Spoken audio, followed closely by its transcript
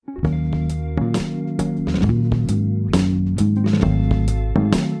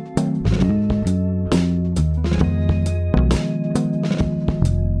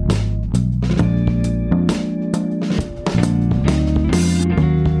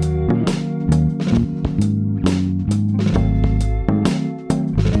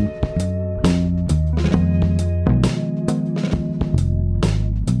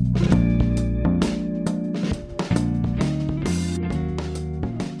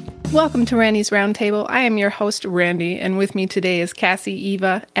Welcome to Randy's Roundtable. I am your host, Randy, and with me today is Cassie,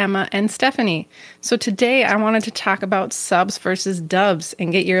 Eva, Emma, and Stephanie. So today I wanted to talk about subs versus dubs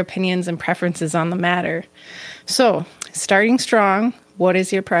and get your opinions and preferences on the matter. So, starting strong, what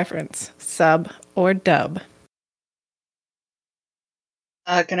is your preference, sub or dub?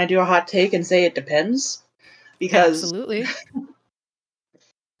 Can I do a hot take and say it depends? Because Absolutely.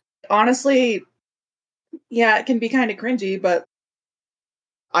 honestly, yeah, it can be kind of cringy, but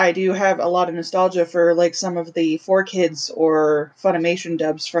I do have a lot of nostalgia for like some of the 4Kids or Funimation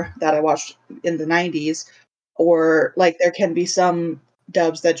dubs that I watched in the 90s, or like there can be some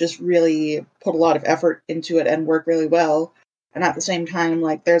dubs that just really put a lot of effort into it and work really well, and at the same time,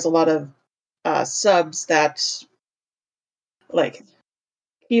 like there's a lot of subs that like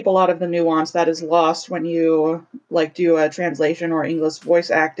keep a lot of the nuance that is lost when you like do a translation or English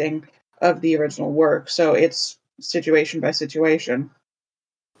voice acting of the original work. So it's situation by situation.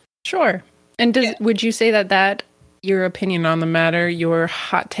 Sure. And would you say that your opinion on the matter, your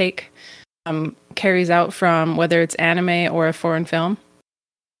hot take, carries out from whether it's anime or a foreign film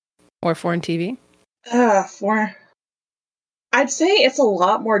or foreign TV? I'd say it's a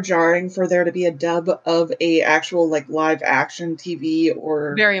lot more jarring for there to be a dub of a actual like live action TV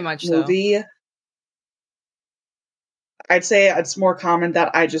or very much movie. So. I'd say it's more common that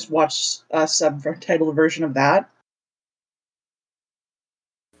I just watch a subtitled version of that.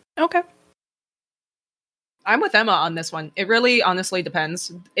 Okay. I'm with Emma on this one. It really honestly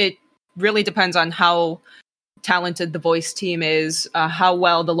depends. It really depends on how talented the voice team is, how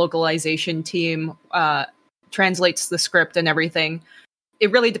well the localization team translates the script and everything.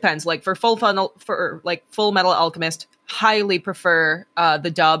 It really depends. Like for Full Metal Alchemist, highly prefer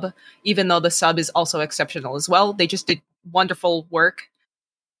the dub, even though the sub is also exceptional as well. They just did wonderful work.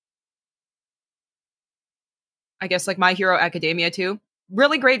 I guess like My Hero Academia too.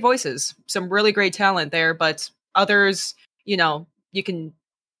 Really great voices, some really great talent there, but others, you can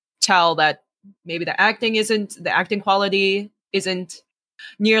tell that maybe the acting quality isn't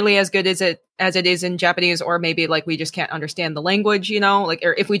nearly as good as it is in Japanese, or maybe like we just can't understand the language, or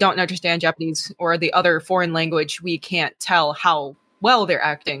if we don't understand Japanese or the other foreign language, we can't tell how well they're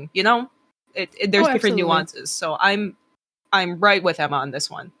acting, there's different absolutely. nuances. So I'm right with Emma on this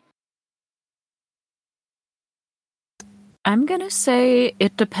one. I'm gonna say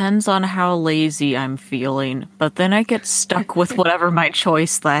it depends on how lazy I'm feeling, but then I get stuck with whatever my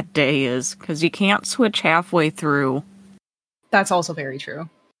choice that day is, because you can't switch halfway through. That's also very true.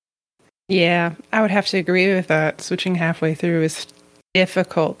 Yeah, I would have to agree with that. Switching halfway through is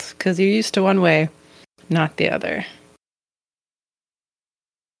difficult, because you're used to one way, not the other.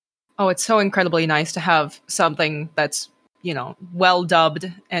 Oh, it's so incredibly nice to have something that's well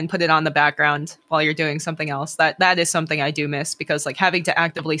dubbed and put it on the background while you're doing something else. That is something I do miss, because like having to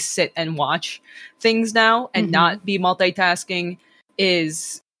actively sit and watch things now and not be multitasking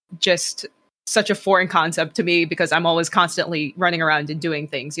is just such a foreign concept to me, because I'm always constantly running around and doing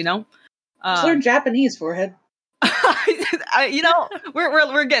things, Just learn Japanese, forehead.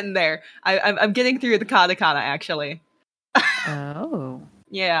 We're getting there. I'm getting through the katakana actually. Oh.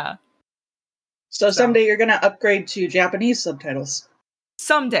 Yeah. So someday you're gonna upgrade to Japanese subtitles.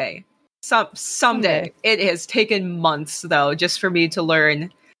 Someday. Someday. It has taken months though, just for me to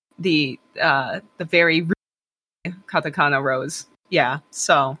learn the very katakana rows. Yeah.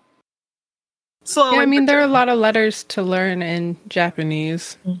 So slowly. Yeah, I mean, there are a lot of letters to learn in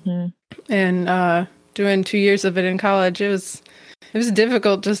Japanese, and doing 2 years of it in college, it was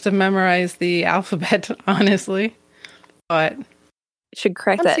difficult just to memorize the alphabet, honestly. But should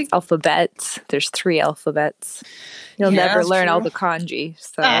correct that. Alphabets. There's 3 alphabets. You'll never learn all the kanji.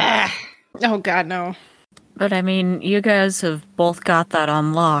 So. Oh God, no. But I mean, you guys have both got that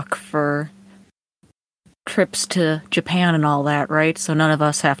on lock for trips to Japan and all that, right? So none of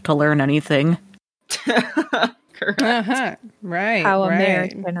us have to learn anything. Right. How right.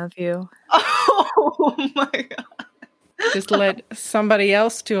 American of you. Oh my God. Just let somebody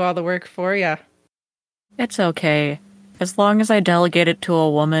else do all the work for you. It's okay. As long as I delegate it to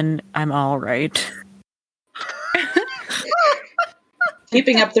a woman, I'm all right.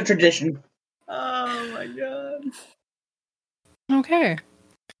 Keeping up the tradition. Oh my God. Okay.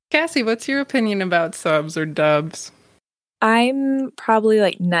 Cassie, what's your opinion about subs or dubs? I'm probably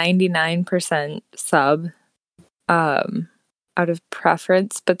like 99% sub out of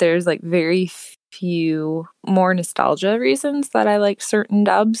preference, but there's like very few more nostalgia reasons that I like certain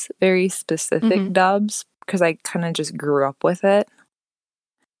dubs, very specific dubs, because I kind of just grew up with it.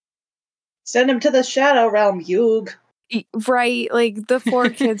 Send him to the Shadow Realm, Yug. Right, like the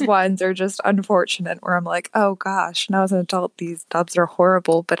 4Kids ones are just unfortunate where I'm like, oh gosh, now as an adult these dubs are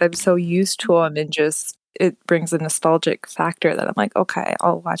horrible, but I'm so used to them and just it brings a nostalgic factor that I'm like, okay,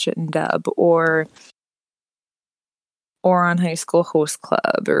 I'll watch it in dub or on High School Host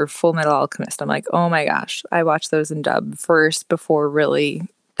Club or Full Metal Alchemist. I'm like, oh my gosh, I watched those in dub first before really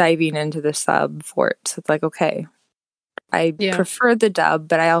diving into the sub for it. So it's like, okay, I prefer the dub,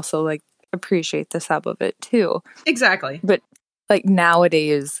 but I also like appreciate the sub of it too. Exactly. But like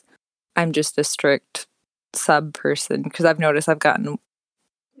nowadays, I'm just a strict sub person because I've noticed I've gotten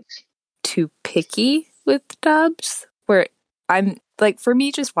too picky with dubs where I'm like, for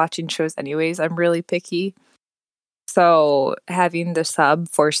me, just watching shows anyways, I'm really picky. So having the sub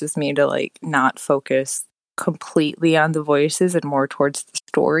forces me to like not focus completely on the voices and more towards the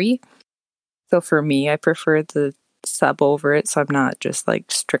story. So for me, I prefer the sub over it, so I'm not just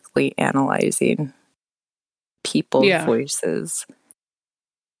like strictly analyzing people's voices.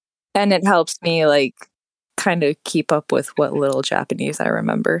 And it helps me like kind of keep up with what little Japanese I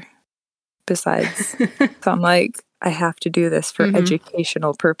remember besides. So I'm like, I have to do this for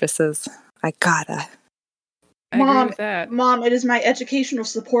educational purposes. I gotta. I agree with that. Mom, it is my educational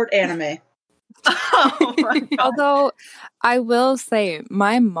support anime. Oh my God. Although I will say,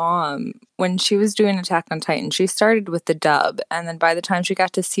 my mom, when she was doing Attack on Titan, she started with the dub, and then by the time she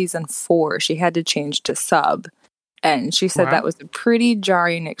got to season 4, she had to change to sub. And she said that was a pretty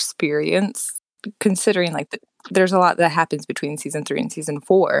jarring experience, considering like there's a lot that happens between season 3 and season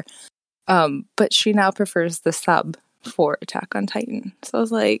 4. But she now prefers the sub for Attack on Titan. So I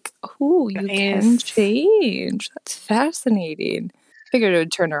was like, "Oh, you can change. That's fascinating." Figured it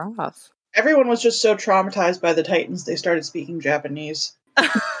would turn her off. Everyone was just so traumatized by the Titans, they started speaking Japanese.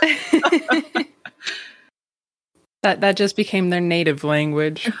 That just became their native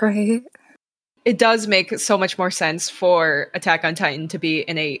language. Right. It does make so much more sense for Attack on Titan to be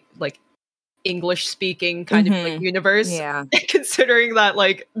in a like English speaking kind of like universe. Yeah. Considering that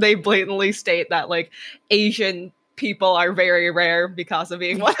like they blatantly state that like Asian people are very rare because of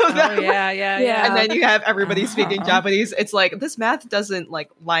being one of them. Oh, yeah. And then you have everybody speaking Japanese. It's like this math doesn't like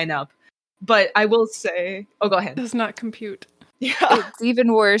line up. But I will say, go ahead. Does not compute. Yeah. It's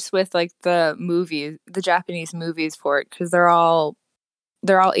even worse with like the Japanese movies for it, because they're all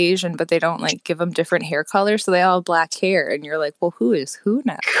Asian, but they don't like give them different hair colors, so they all have black hair, and you're like, well, who is who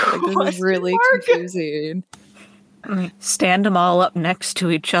now? Like, this is really confusing. Stand them all up next to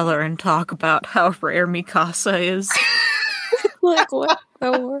each other and talk about how rare Mikasa is. Like, what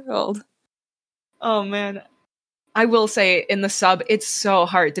in the world? Oh man. I will say, in the sub, it's so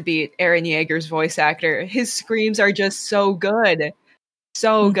hard to beat Eren Yeager's voice actor. His screams are just so good.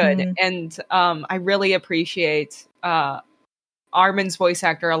 So good. And I really appreciate Armin's voice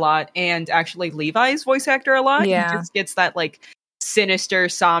actor a lot, and actually Levi's voice actor a lot. Yeah. He just gets that, like, sinister,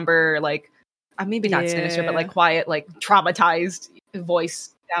 somber, like, maybe not sinister, but, like, quiet, like, traumatized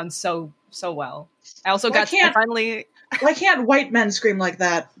voice down so well. I also Why can't white men scream like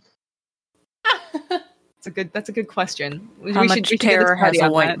that? That's a good question. How much terror has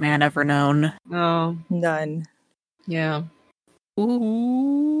a white man ever known? Oh, none. Yeah.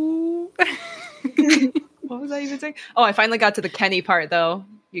 Ooh. What was I even saying? Oh, I finally got to the Kenny part, though,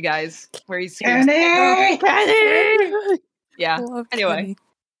 you guys, where he's Kenny! Yeah. Anyway, Kenny.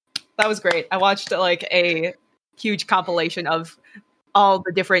 That was great. I watched like a huge compilation of all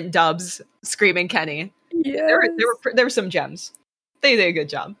the different dubs screaming Kenny. Yes. There were some gems. They did a good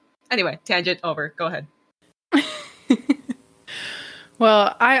job. Anyway, tangent over. Go ahead.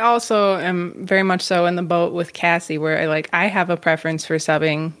 Well, I also am very much so in the boat with Cassie, where I have a preference for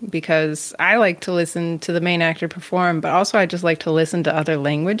subbing because I like to listen to the main actor perform, but also I just like to listen to other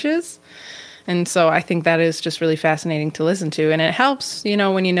languages. And so I think that is just really fascinating to listen to. And it helps,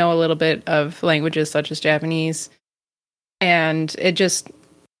 when you know a little bit of languages such as Japanese. And it just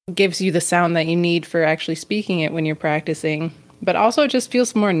gives you the sound that you need for actually speaking it when you're practicing. But also it just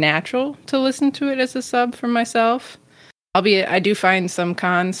feels more natural to listen to it as a sub for myself. Albeit I do find some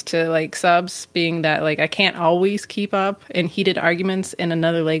cons to like subs, being that like I can't always keep up, and heated arguments in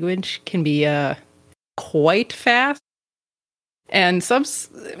another language can be quite fast. And subs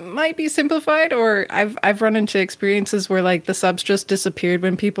might be simplified, or I've run into experiences where like the subs just disappeared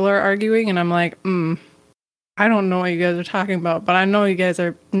when people are arguing, and I'm like, I don't know what you guys are talking about, but I know you guys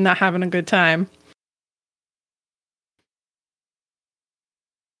are not having a good time.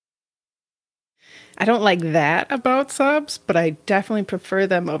 I don't like that about subs, but I definitely prefer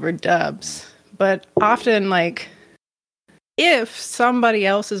them over dubs. But often, like, if somebody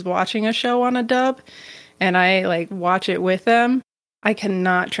else is watching a show on a dub and I like watch it with them, I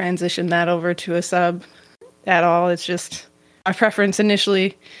cannot transition that over to a sub. at all. It's just my preference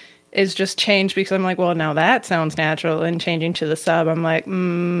initially is just changed because I'm like, well, now that sounds natural. And changing to the sub, I'm like,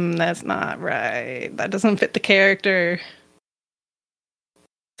 that's not right. That doesn't fit the character.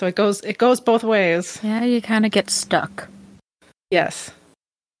 So it goes both ways. Yeah, you kind of get stuck. Yes.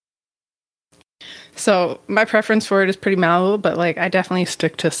 So my preference for it is pretty malleable, but like I definitely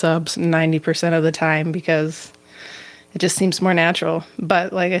stick to subs 90% of the time because it just seems more natural.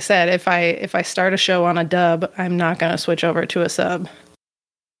 But like I said, if I start a show on a dub, I'm not going to switch over to a sub,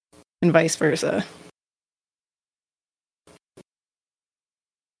 and vice versa.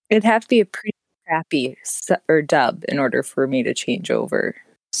 It'd have to be a pretty crappy or dub in order for me to change over.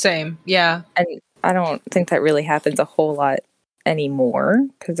 Same, yeah. And I don't think that really happens a whole lot anymore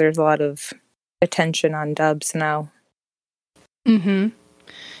because there's a lot of attention on dubs now. Mm-hmm.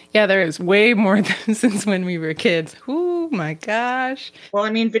 Yeah, there is way more than since when we were kids. Oh my gosh. Well, I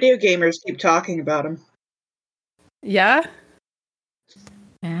mean, video gamers keep talking about them. Yeah?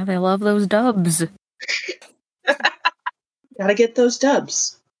 Yeah, they love those dubs. Gotta get those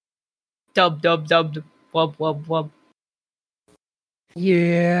dubs. Dub, dub, dub, wub, wub, wub.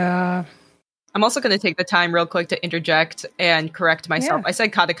 Yeah. I'm also going to take the time real quick to interject and correct myself. Yeah. I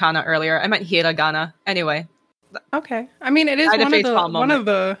said katakana earlier. I meant hiragana. Anyway. Okay. I mean, it is one of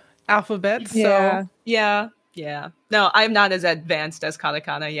the alphabets. Yeah. So Yeah. No, I'm not as advanced as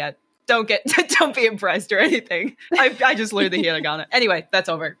katakana yet. Don't be impressed or anything. I just learned the hiragana. Anyway, that's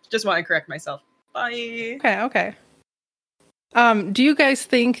over. Just want to correct myself. Bye. Okay. Do you guys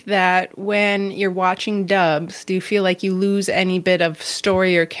think that when you're watching dubs, do you feel like you lose any bit of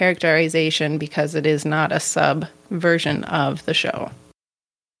story or characterization because it is not a sub version of the show?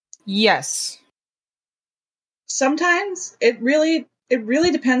 Yes. Sometimes it really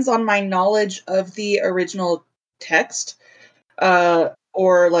depends on my knowledge of the original text.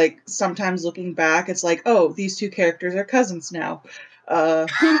 Or like sometimes looking back, it's like, oh, these two characters are cousins now.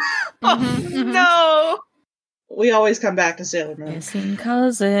 No. We always come back to Sailor Moon. Missing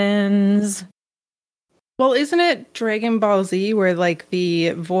cousins. Well, isn't it Dragon Ball Z where like the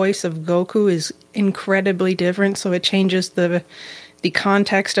voice of Goku is incredibly different, so it changes the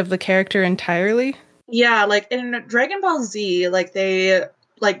context of the character entirely? Yeah, like in Dragon Ball Z, like they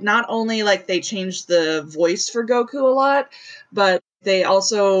like not only like they changed the voice for Goku a lot, but they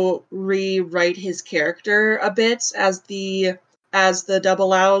also rewrite his character a bit as the dub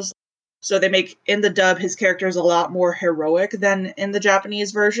allows. So they make, in the dub, his character is a lot more heroic than in the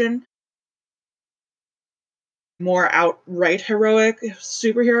Japanese version. More outright heroic,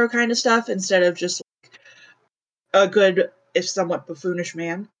 superhero kind of stuff, instead of just like a good, if somewhat buffoonish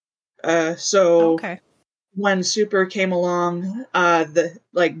man. Okay. When Super came along,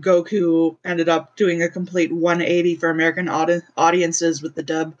 Goku ended up doing a complete 180 for American audiences with the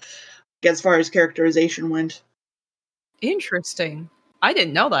dub, as far as characterization went. Interesting. I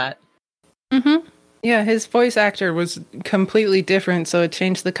didn't know that. Mm-hmm. Yeah, his voice actor was completely different, so it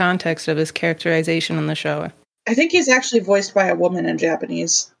changed the context of his characterization in the show. I think he's actually voiced by a woman in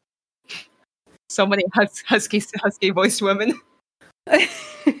Japanese. So many husky voiced women.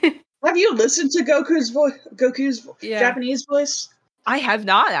 Have you listened to Goku's Japanese voice? I have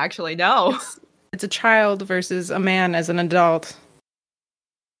not actually. No. It's a child versus a man as an adult.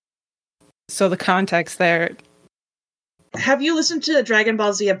 So the context there. Have you listened to Dragon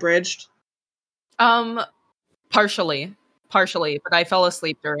Ball Z Abridged? Partially, but I fell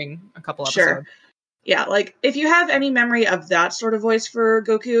asleep during a couple episodes. Sure. Yeah, like, if you have any memory of that sort of voice for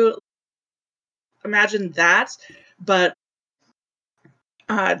Goku, imagine that, but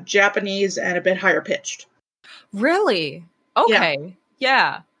Japanese and a bit higher pitched. Really? Okay.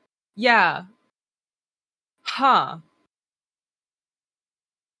 Yeah. Huh.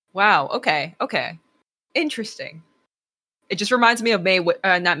 Wow. Okay. Interesting. It just reminds me of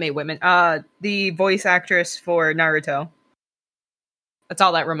not May Whitman, the voice actress for Naruto. That's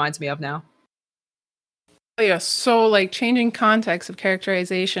all that reminds me of now. Oh, yeah, so like changing context of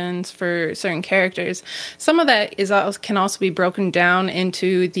characterizations for certain characters, some of that can also be broken down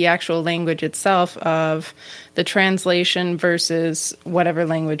into the actual language itself of the translation versus whatever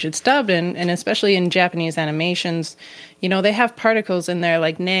language it's dubbed in, and especially in Japanese animations, they have particles in there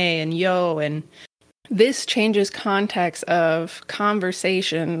like ne and yo, and this changes context of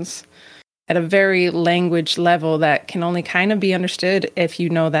conversations at a very language level that can only kind of be understood if you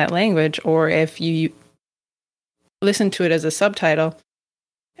know that language or if you listen to it as a subtitle.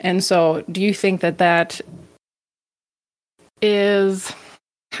 And so do you think that is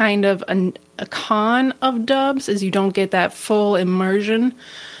kind of a con of dubs, is you don't get that full immersion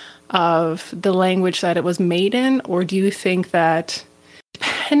of the language that it was made in? Or do you think that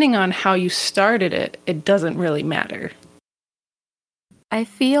depending on how you started it, it doesn't really matter. I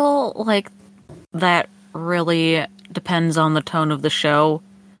feel like that really depends on the tone of the show.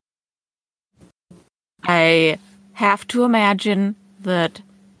 I have to imagine that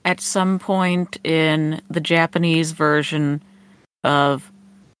at some point in the Japanese version of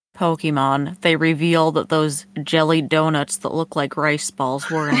Pokemon, they reveal that those jelly donuts that look like rice balls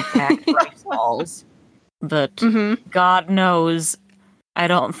were in fact rice balls. But God knows, I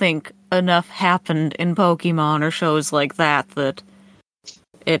don't think enough happened in Pokemon or shows like that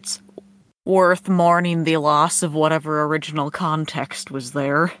it's worth mourning the loss of whatever original context was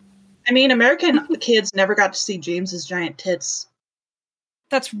there. I mean, American kids never got to see James's giant tits.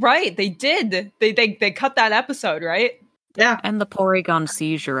 That's right. They did. They cut that episode, right? Yeah. And the Porygon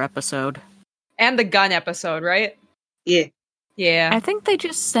seizure episode. And the gun episode, right? Yeah. Yeah. I think they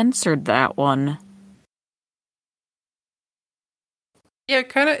just censored that one. Yeah,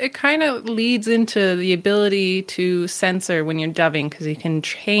 it kind of leads into the ability to censor when you're dubbing, because you can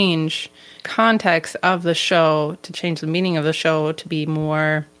change context of the show to change the meaning of the show to be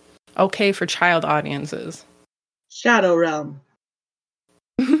more okay for child audiences. Shadow Realm.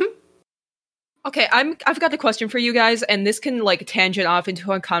 Okay, I've got a question for you guys, and this can like tangent off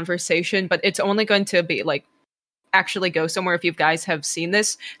into a conversation, but it's only going to be like actually go somewhere if you guys have seen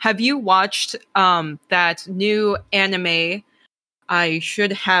this. Have you watched that new anime? I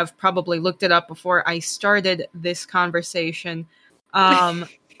should have probably looked it up before I started this conversation.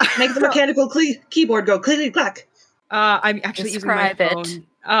 Make the mechanical keyboard go clickety clack. I'm actually Describe using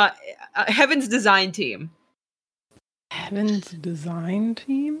my phone. Heaven's Design Team. Heaven's Design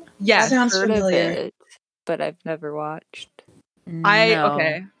Team? Yes. Sounds Heard of familiar. it, but I've never watched.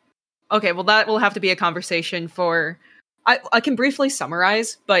 Okay. Well, that will have to be a conversation for. I can briefly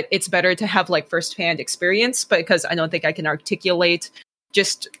summarize, but it's better to have like firsthand experience, because I don't think I can articulate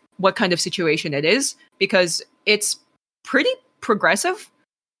just what kind of situation it is, because it's pretty progressive.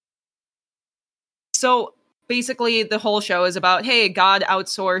 So basically, the whole show is about, hey, God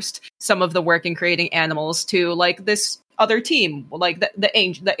outsourced some of the work in creating animals to like this other team, like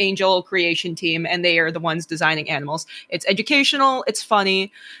the angel creation team, and they are the ones designing animals. It's educational, it's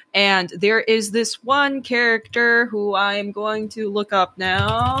funny, and there is this one character who I'm going to look up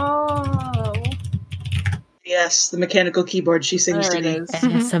now. Yes, the mechanical keyboard she sings There to it me. is.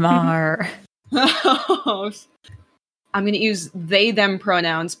 ASMR. I'm going to use they, them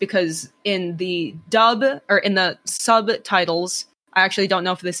pronouns, because in the dub, or in the subtitles, I actually don't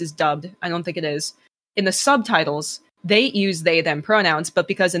know if this is dubbed. I don't think it is. In the subtitles, they use they, them pronouns, but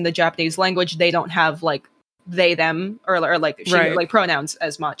because in the Japanese language, they don't have like they, them, or like Right. like pronouns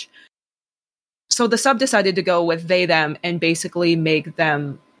as much. So the sub decided to go with they, them, and basically make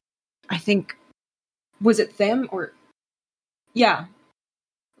them, I think, was it them or, yeah,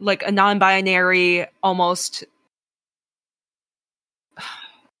 like a non-binary, almost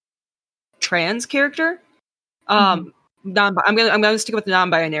trans character. I'm gonna stick with the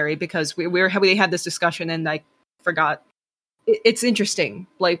non-binary, because we had this discussion and I forgot. It's interesting,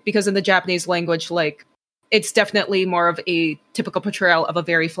 like, because in the Japanese language, like, it's definitely more of a typical portrayal of a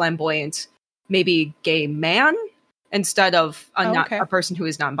very flamboyant, maybe gay man, instead of a person who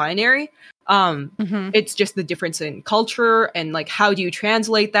is non-binary. It's just the difference in culture and like how do you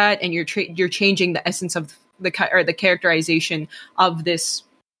translate that, and you're changing the essence of the characterization of this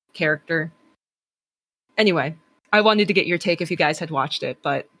character. Anyway, I wanted to get your take if you guys had watched it,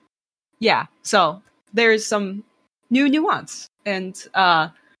 but yeah, so there's some new nuance and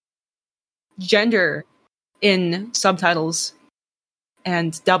gender in subtitles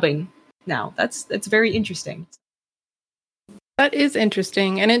and dubbing now. That's very interesting. That is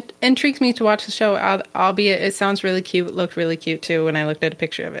interesting, and it intrigues me to watch the show, albeit it sounds really cute. It looked really cute, too, when I looked at a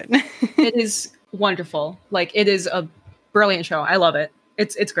picture of it. It is wonderful. Like, it is a brilliant show. I love it.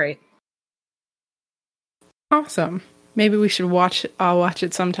 It's great. Awesome. Maybe we should watch it. I'll watch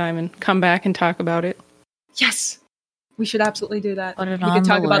it sometime and come back and talk about it. Yes! We should absolutely do that. Put it We on could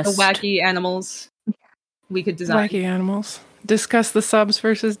talk the about the list. wacky animals we could design. Wacky animals. Discuss the subs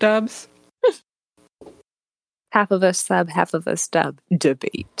versus dubs. Half of us sub, half of us dub.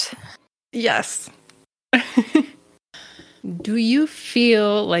 Debate. Yes. Do you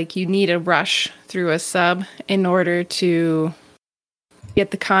feel like you need a rush through a sub in order to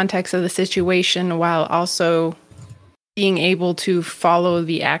get the context of the situation while also being able to follow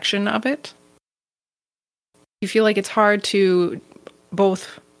the action of it? You feel like it's hard to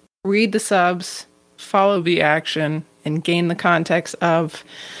both read the subs, follow the action, and gain the context of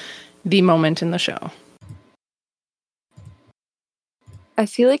the moment in the show? I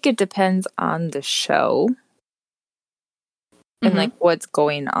feel like it depends on the show. and like what's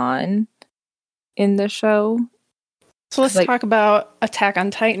going on in the show. So let's talk about Attack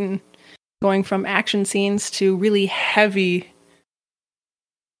on Titan, going from action scenes to really heavy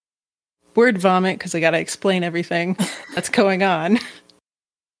word vomit, because I got to explain everything that's going on.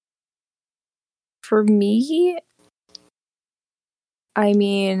 For me, I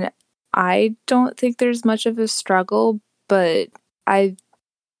mean, I don't think there's much of a struggle, but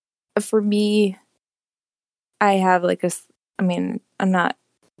for me, I have like I'm not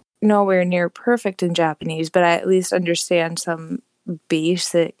nowhere near perfect in Japanese, but I at least understand some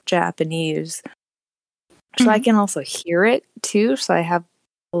basic Japanese. So I can also hear it too, so I have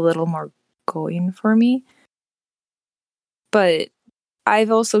a little more going for me. But I've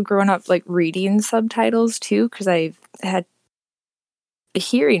also grown up like reading subtitles too, because I've had a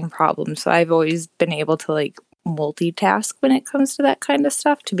hearing problem. So I've always been able to like multitask when it comes to that kind of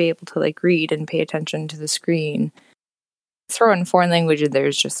stuff, to be able to like read and pay attention to the screen. Throw in foreign language and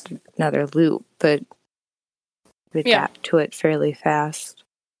there's just another loop, but you adapt to it fairly fast.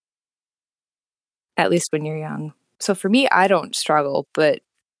 At least when you're young. So for me, I don't struggle, but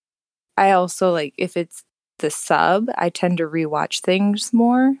I also like, if it's the sub, I tend to rewatch things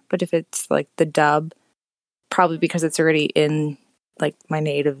more. But if it's like the dub, probably because it's already in like my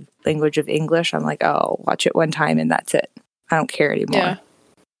native language of English, I'm like, oh, watch it one time and that's it. I don't care anymore. Yeah.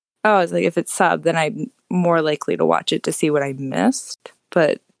 Oh, it's like if it's sub, then I'm more likely to watch it to see what I missed.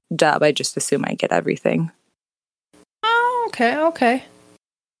 But dub, I just assume I get everything. Oh, okay.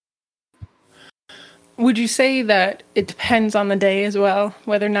 Would you say that it depends on the day as well,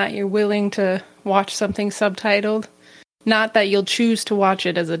 whether or not you're willing to watch something subtitled? Not that you'll choose to watch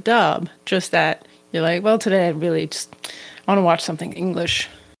it as a dub, just that you're like, well, today I really just want to watch something English.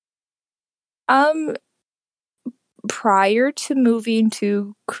 Prior to moving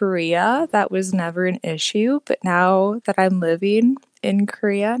to Korea, that was never an issue. But now that I'm living in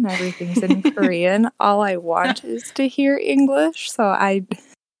Korea and everything's in Korean, all I want is to hear English. So I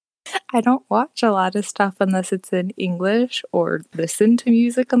don't watch a lot of stuff unless it's in English, or listen to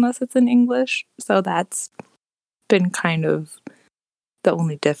music unless it's in English. So that's been kind of the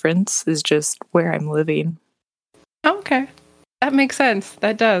only difference, is just where I'm living. Okay. That makes sense.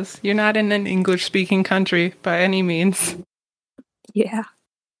 That does. You're not in an English-speaking country by any means. Yeah.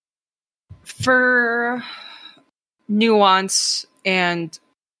 For nuance and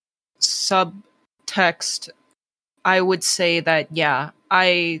subtext, I would say that,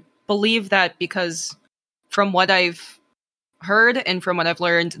 I believe that, because from what I've heard and from what I've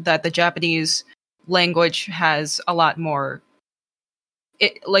learned, that the Japanese language has a lot more,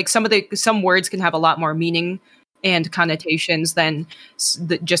 some words can have a lot more meaning and connotations than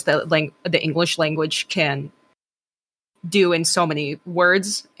the English language can do in so many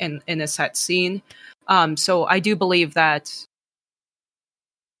words in a set scene. So I do believe that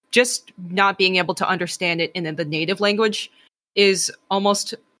just not being able to understand it in the native language is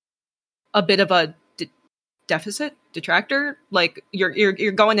almost a bit of a detractor. Like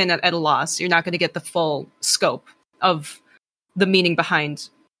you're going in at a loss. You're not going to get the full scope of the meaning behind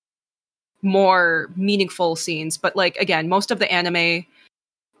more meaningful scenes. But like, again, most of the anime,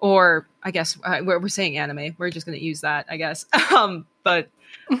 or I guess we're saying anime, we're just going to use that, I guess. But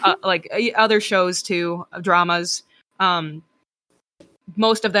like other shows too, dramas,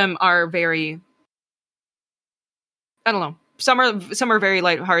 most of them are very, I don't know, some are very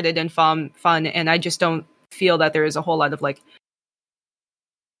lighthearted and fun, and I just don't feel that there is a whole lot of like,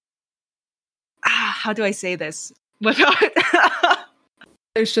 how do I say this without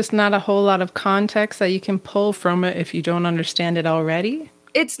There's just not a whole lot of context that you can pull from it if you don't understand it already.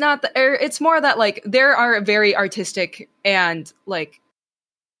 It's not it's more that like there are very artistic and like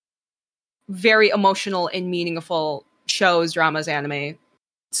very emotional and meaningful shows, dramas, anime,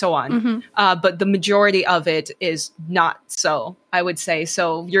 so on. But the majority of it is not so, I would say.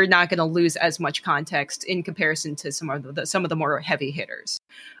 So you're not going to lose as much context in comparison to some of the more heavy hitters.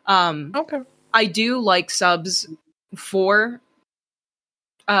 Okay. I do like subs for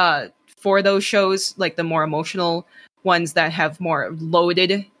those shows, like the more emotional ones that have more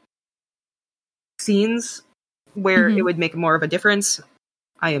loaded scenes where it would make more of a difference.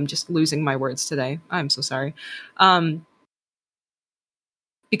 I am just losing my words today. I'm so sorry.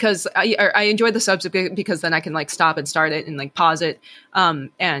 Because I enjoy the subs because then I can like stop and start it and like pause it.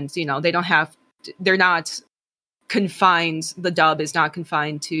 And you know, they're not confined. The dub is not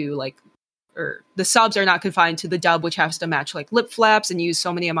confined to like, or the subs are not confined to the dub, which has to match like lip flaps and use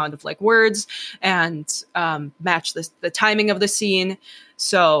so many amount of like words and match the timing of the scene.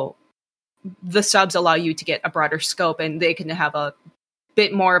 So the subs allow you to get a broader scope, and they can have a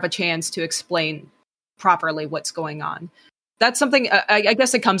bit more of a chance to explain properly what's going on. that's something I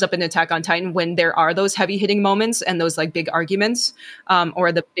guess it comes up in Attack on Titan when there are those heavy hitting moments and those like big arguments,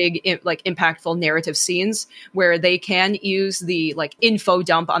 or the big like impactful narrative scenes where they can use the like info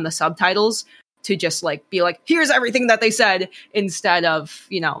dump on the subtitles to just like be like, here's everything that they said, instead of,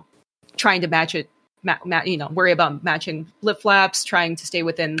 you know, trying to match it, you know, worry about matching lip flaps, trying to stay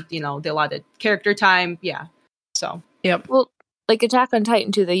within, you know, the allotted character time. Yeah. So, Yep. Well, like Attack on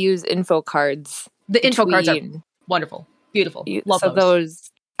Titan too, they use info cards. The info cards are between- wonderful. Beautiful. Love so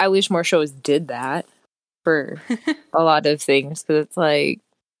those. I wish more shows did that for a lot of things, because it's like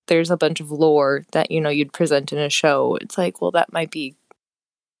there's a bunch of lore that, you know, you'd present in a show. It's like, well, that might be,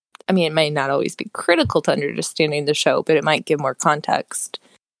 I mean, it might not always be critical to understanding the show, but it might give more context,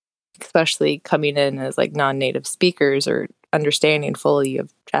 especially coming in as like non-native speakers or understanding fully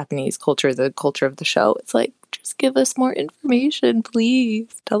of Japanese culture, the culture of the show. It's like, just give us more information, please.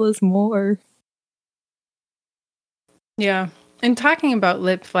 Tell us more. Yeah. And talking about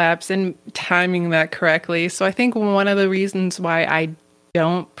lip flaps and timing that correctly. So I think one of the reasons why I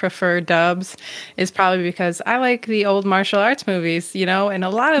don't prefer dubs is probably because I like the old martial arts movies, you know, and a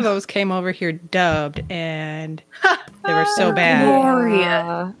lot of those came over here dubbed and they were so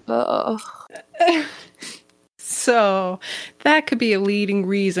bad. So that could be a leading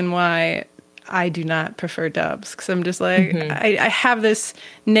reason why I do not prefer dubs, because I'm just like, I have this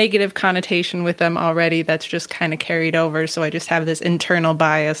negative connotation with them already that's just kind of carried over. So I just have this internal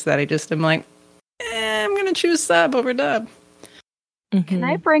bias that I just am like, I'm going to choose sub over dub. Can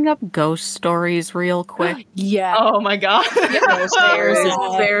I bring up ghost stories real quick? Yeah. Oh my god.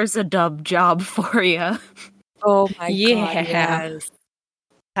 There's a dub job for you. Oh my god. Yeah. Yes.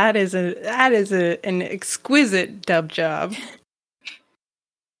 That is an exquisite dub job.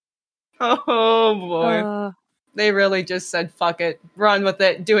 Oh boy. They really just said, fuck it. Run with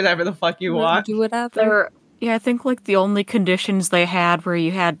it. Do whatever the fuck you want. Do whatever. I think like the only conditions they had were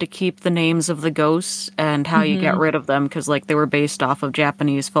you had to keep the names of the ghosts and how you get rid of them, because like they were based off of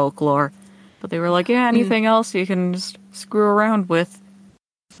Japanese folklore. But they were like, yeah, anything else you can just screw around with.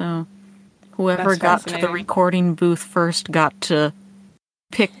 So whoever got to the recording booth first got to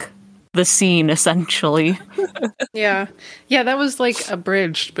pick the scene, essentially. Yeah. Yeah, that was like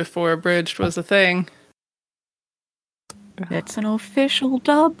abridged before abridged was a thing. It's an official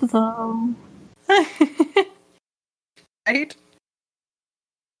dub, though. Right?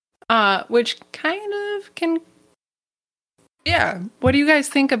 Which kind of can... Yeah. What do you guys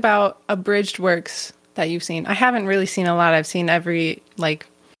think about abridged works that you've seen? I haven't really seen a lot. I've seen every, like...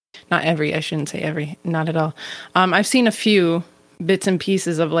 Not every, I shouldn't say every. Not at all. I've seen a few bits and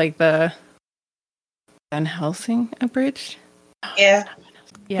pieces of, like, the Van Helsing abridged. Yeah.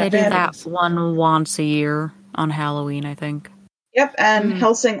 Yeah, They do Van that one once a year on Halloween, I think. Yep, and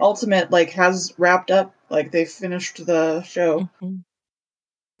Helsing Ultimate like has wrapped up. Like they finished the show.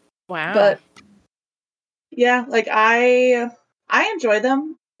 Wow. But yeah, like I enjoy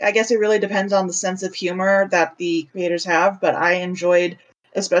them. I guess it really depends on the sense of humor that the creators have, but I enjoyed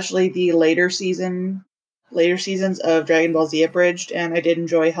especially the later seasons of Dragon Ball Z Abridged, and I did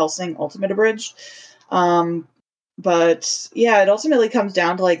enjoy Helsing Ultimate Abridged. But yeah, it ultimately comes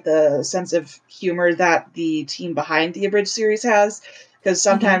down to like the sense of humor that the team behind the Abridged series has, because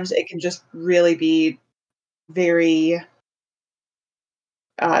sometimes it can just really be very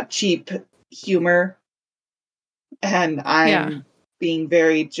cheap humor, and I'm being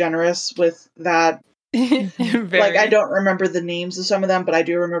very generous with that. Like I don't remember the names of some of them, but I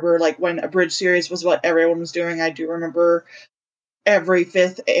do remember like when Abridged series was what everyone was doing. I do remember every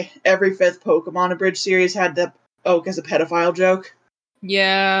fifth Pokemon Abridged series had the Oak as a pedophile joke.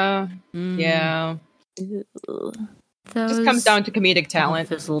 Yeah. Yeah. Just comes down to comedic talent.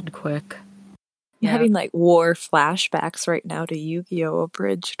 Fizzled quick. I'm having like war flashbacks right now to Yu-Gi-Oh!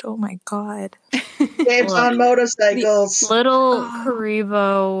 Abridged. Oh my god. Games on motorcycles. Little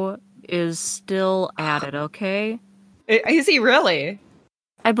Karibo is still at it, okay? Is he really?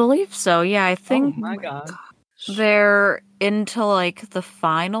 I believe so, yeah. I think Oh my god. they're into like the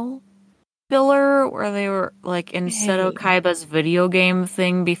final filler where they were like in Seto Kaiba's video game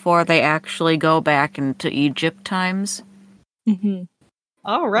thing before they actually go back into Egypt times.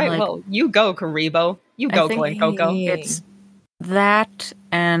 All right, Like, well, you go, Karibo. You go, Koen Coco. It's that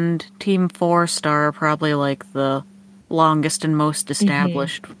and Team 4 Star are probably like the longest and most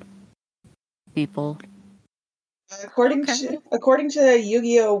established people. According to the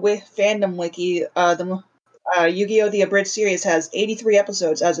Yu-Gi-Oh! Fandom wiki, the Yu-Gi-Oh! The Abridged series has 83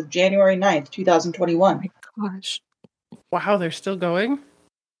 episodes as of January 9th, 2021. Oh my gosh. Wow, they're still going?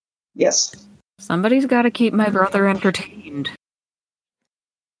 Yes. Somebody's got to keep my brother entertained.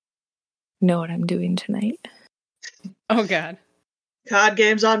 Know what I'm doing tonight? Oh God. COD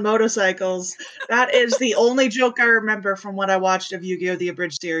games on motorcycles. That is the only joke I remember from what I watched of Yu-Gi-Oh! The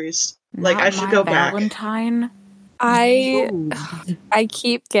Abridged series. Like, Not I should My go back. Valentine. I Ooh. I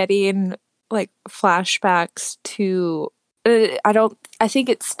keep getting like flashbacks to I think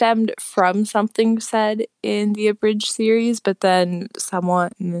it stemmed from something said in the Abridged series, but then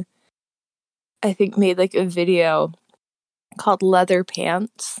someone I think made like a video called Leather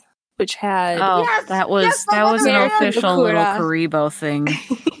Pants, which had Oh, Yes! that was Yes, the that was an Leather official little Bakura. Karibo thing.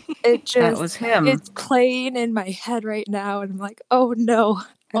 it just That was him. it's playing in my head right now, and I'm like, oh no,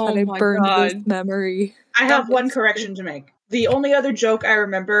 I Oh thought I my burned this God. memory. I have That one is- correction to make. The only other joke I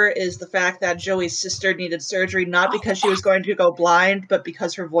remember is the fact that Joey's sister needed surgery not because she was going to go blind, but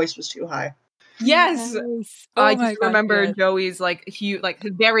because her voice was too high. Yes. Oh I my just God, remember yes. Joey's like huge, like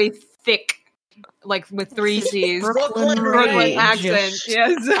very thick, like with 3 C's. Brooklyn Brooklyn Rage. accent.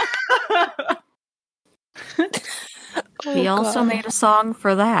 Yes. He Oh, also God. made a song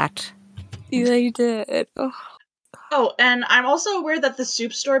for that. Yeah, they did. Oh, Oh, and I'm also aware that the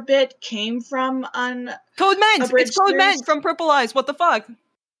Soup Store bit came from an Code Ment. Abridged It's Code series? Ment from Purple Eyes. What the fuck?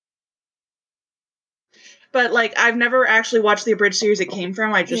 but like I've never actually watched the Abridged series it came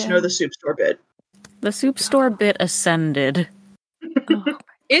from. I just Yeah. know the Soup Store bit. The Soup Store bit ascended. oh.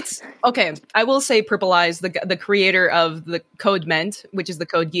 It's okay. I will say Purple Eyes, the creator of the Code Ment, which is the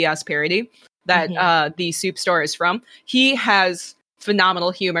Code Geass parody that the Soup Store is from. He has phenomenal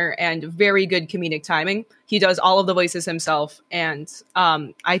humor and very good comedic timing. He does all of the voices himself, and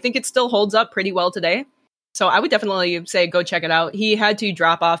I think it still holds up pretty well today. So I would definitely say go check it out. He had to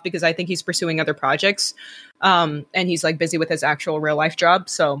drop off because I think he's pursuing other projects, and he's like busy with his actual real life job.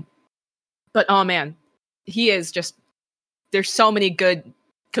 So, but oh man, he is just. There's so many good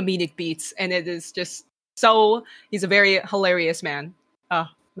comedic beats, and it is just so. He's a very hilarious man. Oh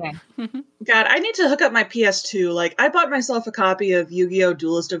man. God, I need to hook up my PS2. Like, I bought myself a copy of Yu-Gi-Oh!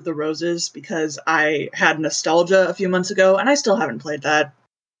 Duelist of the Roses because I had nostalgia a few months ago, and I still haven't played that.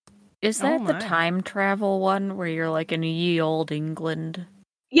 Is Oh that the my. time travel one where you're like in ye old England?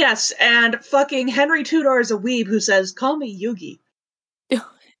 Yes, and fucking Henry Tudor is a weeb who says, "Call me Yugi."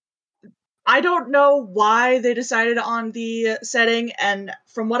 I don't know why they decided on the setting, and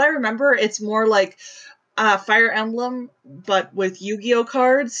from what I remember, it's more like Fire Emblem, but with Yu-Gi-Oh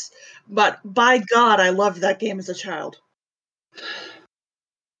cards. But by God, I loved that game as a child.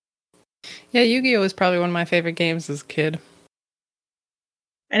 Yeah, Yu-Gi-Oh! Was probably one of my favorite games as a kid.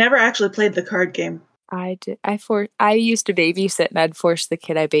 I never actually played the card game. I did. I used to babysit, and I'd force the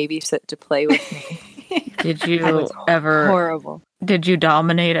kid I babysit to play with me. Did That you was ever? horrible. Did you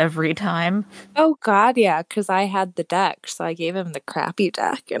dominate every time? Oh God, yeah, because I had the deck, so I gave him the crappy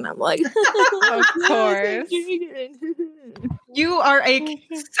deck, and I'm like, Of course. You are a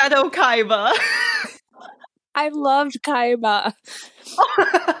Seto Kaiba. I loved Kaiba.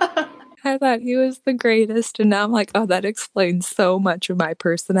 I thought he was the greatest, and now I'm like, oh, that explains so much of my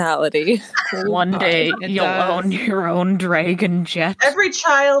personality. One day It you'll does. own your own dragon jet. Every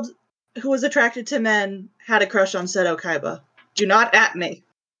child who was attracted to men had a crush on Seto Kaiba. Do not at me.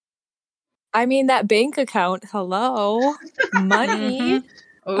 I mean, that bank account, hello, money.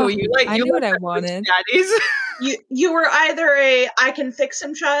 Oh, you like I you knew like what I those wanted. daddies. You were either a I can fix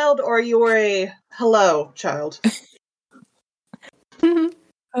him child or you were a hello child.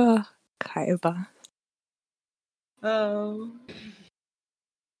 Oh, Kaiba. Oh.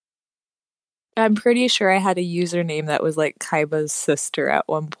 I'm pretty sure I had a username that was like Kaiba's sister at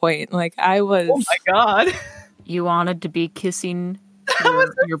one point. Like I was. Oh my god. You wanted to be kissing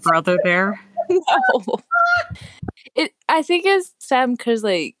your brother there? No. I think it's Sam because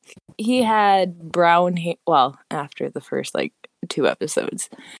like he had brown hair. Well, after the first like 2 episodes,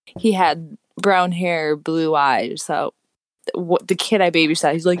 he had brown hair, blue eyes. So what the kid I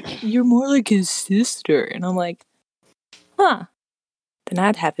babysat, he's like, "You're more like his sister," and I'm like, "Huh." Then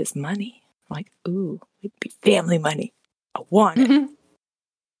I'd have his money. I'm like, ooh, it'd be family money. I want it.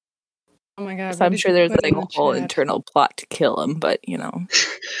 Oh my god. So what I'm did sure you there's put like in a the whole chat? internal plot to kill him, but you know,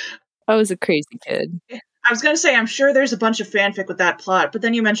 I was a crazy kid. I was gonna say I'm sure there's a bunch of fanfic with that plot, but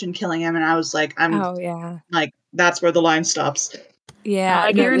then you mentioned killing him, and I was like, Oh yeah, like that's where the line stops. yeah.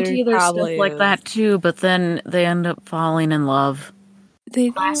 I no, guarantee there there's stuff probably like is. that too, but then they end up falling in love. They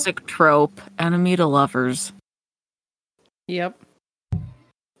do. Classic trope, enemy to lovers. Yep.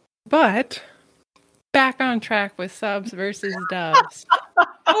 But back on track with subs versus dubs.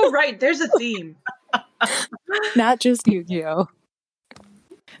 Oh right, there's a theme. Not just Yu-Gi-Oh.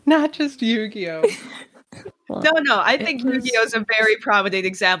 Not just Yu-Gi-Oh! No, I think was- Yu-Gi-Oh is a very prominent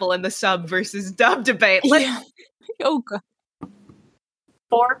example in the sub versus dub debate. Like, Yeah. Oh god.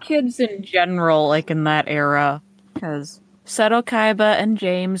 For kids in general, like in that era, Because Seto Kaiba and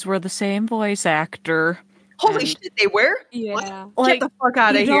James were the same voice actor. Holy And- shit, they were? Yeah. Like, Get the fuck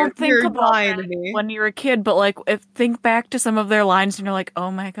out of you here. don't think You're about lying that to me. when you're a kid, but like, think back to some of their lines, and you're like,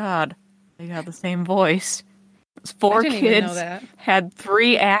 "Oh my god, they got the same voice." It's I 4 didn't even know kids that. had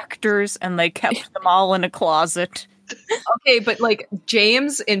 3 actors, and they kept them all in a closet. Okay, but like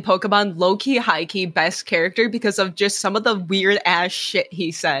James in Pokemon, low key, high key, best character because of just some of the weird ass shit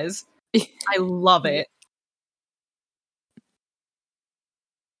he says. I love it.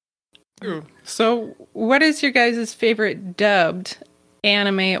 So, what is your guys' favorite dubbed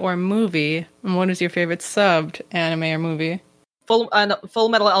anime or movie? And what is your favorite subbed anime or movie? Full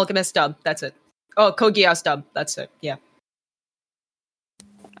Metal Alchemist dub. That's it. Oh, Code Geass dub. That's it. Yeah.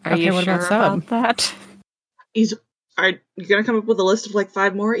 Are Okay, you what sure about sub? about that? Are you gonna come up with a list of like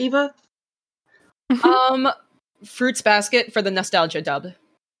 5 more, Eva? Fruits Basket for the nostalgia dub.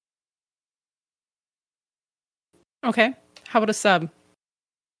 Okay. How about a sub?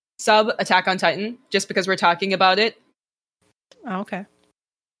 Sub Attack on Titan, just because we're talking about it. Oh, okay.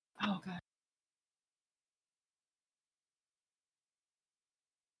 Oh god.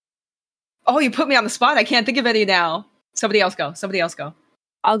 Oh, you put me on the spot. I can't think of any now. Somebody else go.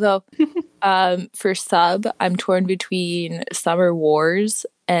 I'll go. For sub, I'm torn between Summer Wars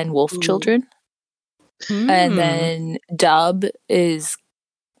and Wolf Ooh. Children. Hmm. And then dub is,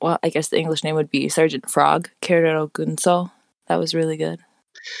 well, I guess the English name would be Sergeant Frog, Keroro Gunso. That was really good.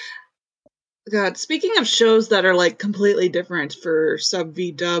 God, speaking of shows that are like completely different for sub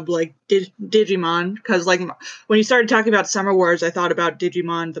v dub, like Digimon, because like when you started talking about Summer Wars, I thought about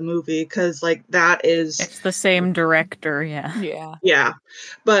Digimon the movie, because like that is It's the same director, yeah. yeah,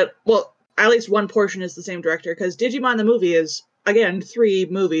 but well, at least one portion is the same director, because Digimon the movie is again 3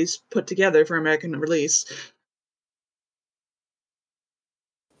 movies put together for American release.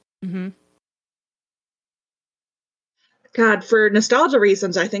 Mm-hmm. God, for nostalgia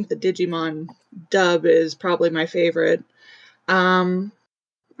reasons, I think the Digimon dub is probably my favorite. I'm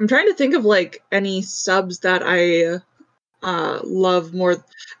trying to think of like any subs that I love more.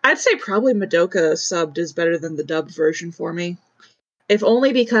 I'd say probably Madoka subbed is better than the dubbed version for me. If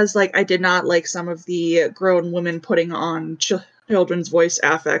only because like I did not like some of the grown women putting on children's voice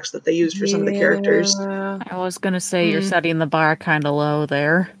affects that they used for some of the characters. I was gonna say you're Hmm. setting the bar kind of low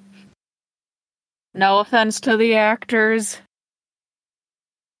there. No offense to the actors.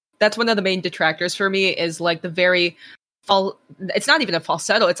 That's one of the main detractors for me is like the very it's not even a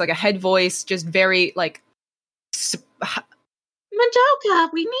falsetto, it's like a head voice, just very like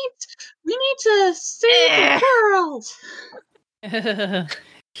Madoka, we need to save the world.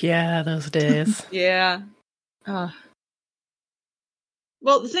 Yeah, those days. yeah.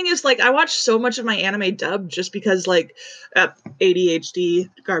 Well, the thing is, like, I watch so much of my anime dubbed just because, like, ADHD,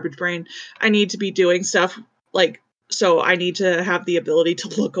 garbage brain, I need to be doing stuff, like, so I need to have the ability to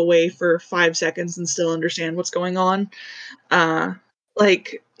look away for 5 seconds and still understand what's going on.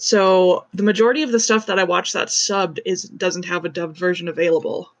 So the majority of the stuff that I watch that's subbed doesn't have a dubbed version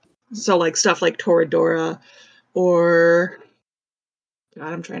available. So, like, stuff like Toradora or...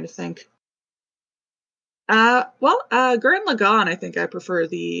 God, I'm trying to think. Gurren Lagann, I think I prefer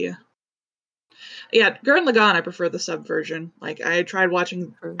the... Yeah, Gurren Lagann, I prefer the sub version. Like, I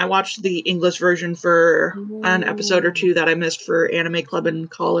watched the English version for an episode or 2 that I missed for Anime Club in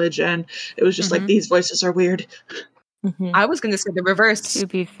college, and it was just like, Mhm. these voices are weird. Mhm. I was going to say the reverse. To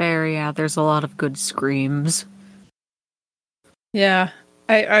be fair, yeah, there's a lot of good screams. Yeah.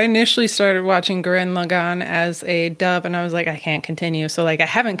 I initially started watching Gurren Lagann as a dub, and I was like, I can't continue. So, like, I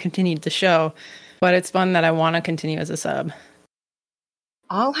haven't continued the show, but it's one that I want to continue as a sub.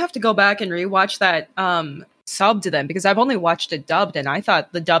 I'll have to go back and rewatch that subbed then because I've only watched it dubbed and I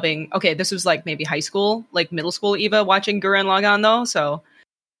thought the dubbing this was like maybe high school, like middle school Eva watching Gurren Lagann though. So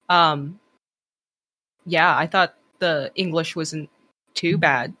yeah, I thought the English wasn't too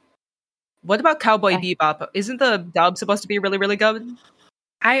bad. What about Cowboy Bebop? Isn't the dub supposed to be really, really good?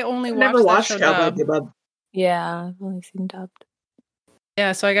 I only I've watched never that watched show Cowboy dub. Bebop. Yeah, I've only seen dubbed.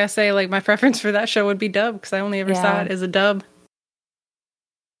 Yeah, so I gotta say, like, my preference for that show would be dub because I only ever saw Yeah. it as a dub.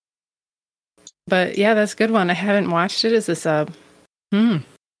 But yeah, that's a good one. I haven't watched it as a sub.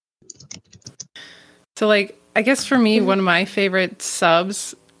 So, like, I guess for me, one of my favorite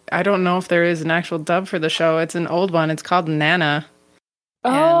subs, I don't know if there is an actual dub for the show. It's an old one. It's called Nana.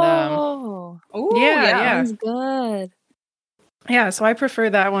 And, Oh, Oh, yeah. sounds good. Yeah, so I prefer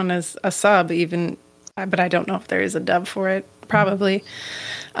that one as a sub, but I don't know if there is a dub for it. Probably.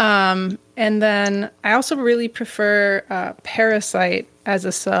 And then I also really prefer Parasite as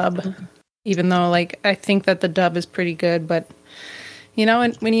a sub, even though, like, I think that the dub is pretty good, but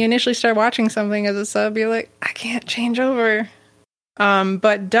And when you initially start watching something as a sub, you're like, I can't change over.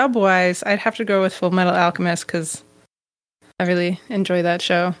 But dub-wise, I'd have to go with Full Metal Alchemist because I really enjoy that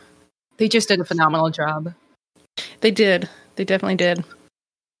show. They just did a phenomenal job. They did. They definitely did.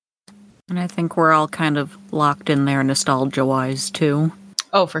 And I think we're all kind of locked in there nostalgia-wise, too.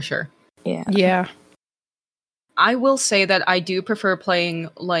 Oh, for sure. Yeah. Yeah. I will say that I do prefer playing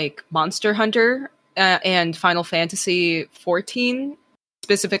like Monster Hunter and Final Fantasy 14,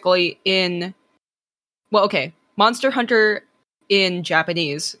 specifically in... Well, okay. Monster Hunter in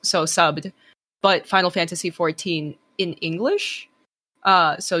Japanese, so subbed, but Final Fantasy 14 in English,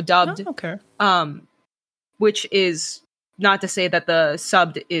 so dubbed. Oh, okay. Which is not to say that the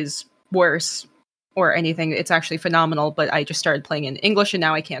subbed is worse or anything. It's actually phenomenal, but I just started playing in English and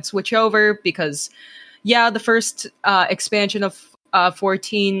now I can't switch over because, the first expansion of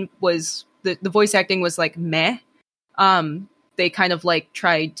 14 was the voice acting was like meh. They kind of like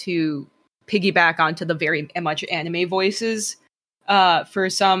tried to piggyback onto the very much anime voices for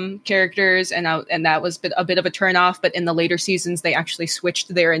some characters, and that was a bit of a turnoff. But in the later seasons, they actually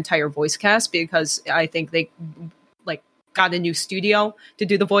switched their entire voice cast because I think they like got a new studio to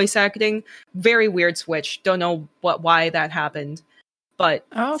do the voice acting. Very weird switch. Don't know why that happened, but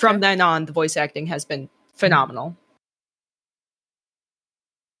from then on, the voice acting has been phenomenal.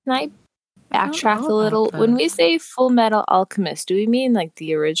 Can I backtrack a little? When we say Full Metal Alchemist, do we mean like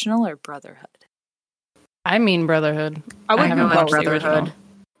the original or Brotherhood? I mean Brotherhood. I would haven't go watched the Brotherhood. original.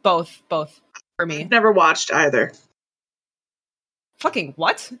 Both for me. Never watched either. Fucking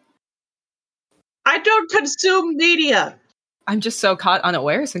what? I don't consume media. I'm just so caught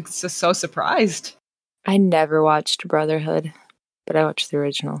unawares and just so surprised. I never watched Brotherhood, but I watched the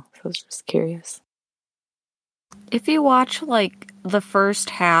original, so I was just curious. If you watch, like, the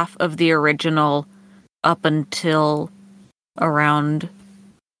first half of the original up until around,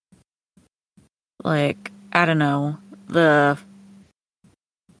 like, I don't know, get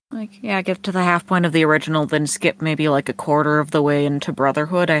to the half point of the original, then skip maybe, like, a quarter of the way into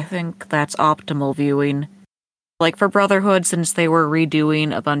Brotherhood, I think that's optimal viewing. Like, for Brotherhood, since they were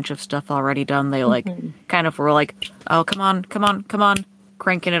redoing a bunch of stuff already done, they, like, kind of were like, oh, come on,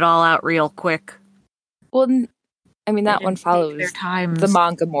 cranking it all out real quick. Well, I mean, that one follows the the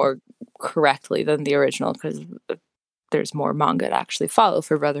manga more correctly than the original, because there's more manga to actually follow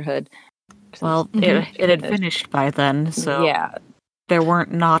for Brotherhood. Well, it had finished by then, so yeah, there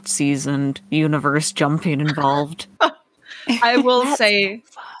weren't Nazis and universe jumping involved. I will say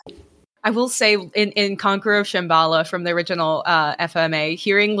in Conqueror of Shambhala from the original FMA,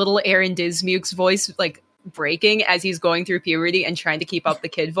 hearing little Aaron Dismuke's voice like breaking as he's going through puberty and trying to keep up the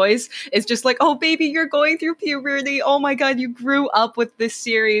kid voice is just like, oh baby, you're going through puberty. Oh my god, you grew up with this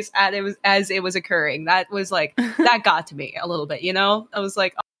series as it was occurring. That was like that got to me a little bit, you know? I was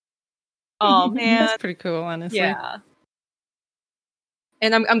like, oh man. That's pretty cool, honestly. Yeah.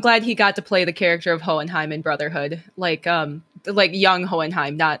 And I'm glad he got to play the character of Hohenheim in Brotherhood. Like young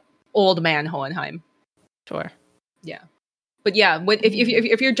Hohenheim, not old man Hohenheim. Sure. Yeah. But yeah,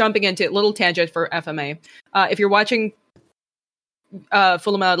 if you're jumping into little tangent for FMA, if you're watching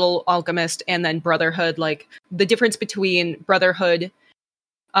Full Metal Alchemist and then Brotherhood, like the difference between Brotherhood,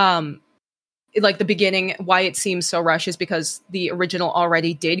 like the beginning, why it seems so rushed is because the original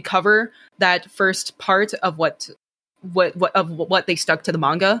already did cover that first part of what they stuck to the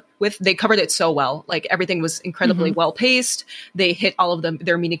manga with. They covered it so well. Like everything was incredibly well paced. They hit all of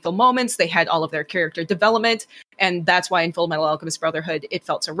their meaningful moments. They had all of their character development. And that's why in Full Metal Alchemist Brotherhood, it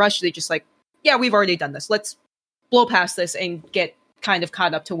felt so rushed. They just like, yeah, we've already done this. Let's blow past this and get kind of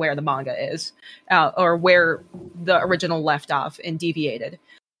caught up to where the manga is, or where the original left off and deviated.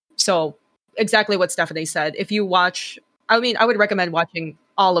 So exactly what Stephanie said. If you watch, I would recommend watching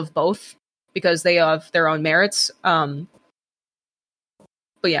all of both, because they have their own merits. But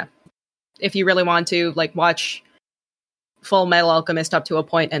yeah, if you really want to, like, watch Full Metal Alchemist up to a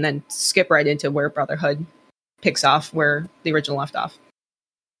point and then skip right into where Brotherhood picks off where the original left off.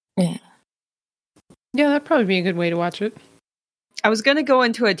 Yeah. Yeah, that'd probably be a good way to watch it. I was going to go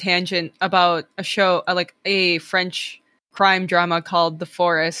into a tangent about a show, like a French crime drama called The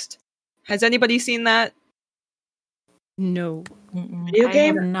Forest. Has anybody seen that? No. Video I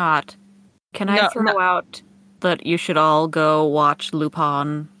game? have not. Can I throw out that you should all go watch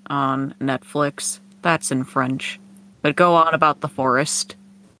Lupin on Netflix? That's in French. But go on about The Forest.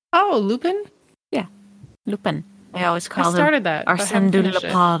 Oh, Lupin? Yeah, Lupin. I always I call him started that. but Arsène haven't de finished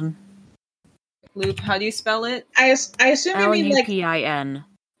it. Lupin. Loop, how do you spell it? I assume you mean like Lupin.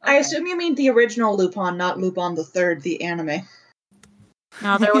 I assume you mean the original Lupin, not Lupin the Third, the anime.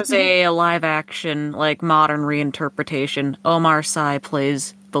 Now, there was a live action, like, modern reinterpretation. Omar Sy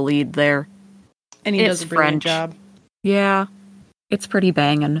plays the lead there. And he It's does a brilliant French. job. Yeah, it's pretty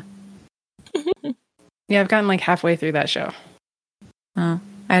banging. Yeah, I've gotten like halfway through that show. Oh,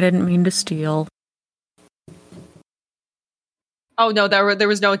 I didn't mean to steal. Oh no, there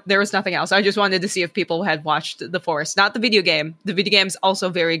was nothing else. I just wanted to see if people had watched The Forest, not the video game. The video game's also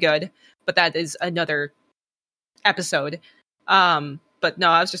very good, but that is another episode. But no,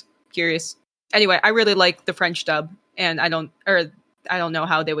 I was just curious. Anyway, I really like the French dub, and I don't know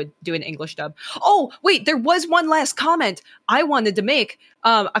how they would do an English dub. Oh, wait, there was one last comment I wanted to make,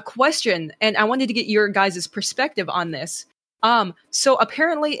 a question, and I wanted to get your guys' perspective on this. So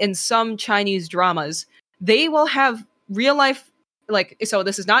apparently in some Chinese dramas, they will have real life, so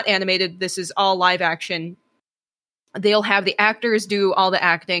this is not animated, this is all live action. They'll have the actors do all the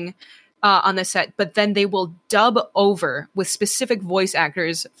acting on the set, but then they will dub over with specific voice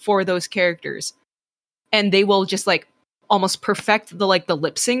actors for those characters. And they will just almost perfect the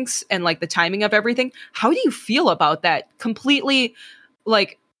lip syncs and the timing of everything. How do you feel about that? Completely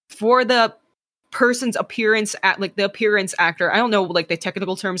for the person's appearance at the appearance actor. I don't know the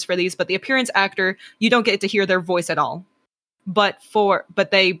technical terms for these, but the appearance actor, you don't get to hear their voice at all. But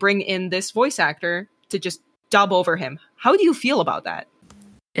they bring in this voice actor to just dub over him. How do you feel about that?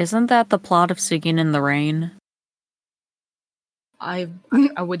 Isn't that the plot of Singing in the Rain? I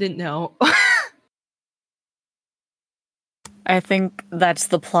wouldn't know. I think that's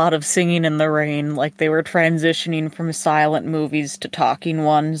the plot of Singing in the Rain. They were transitioning from silent movies to talking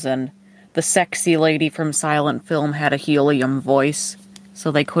ones, and the sexy lady from silent film had a helium voice,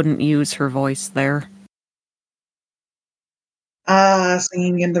 so they couldn't use her voice there.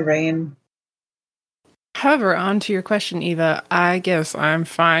 Singing in the Rain. However, on to your question, Eva, I guess I'm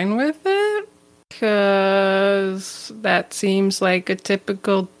fine with it, because that seems like a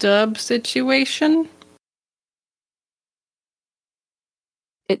typical dub situation.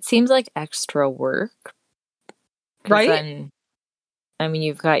 It seems like extra work. Right? Then, I mean,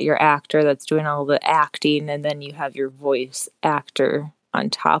 you've got your actor that's doing all the acting, and then you have your voice actor on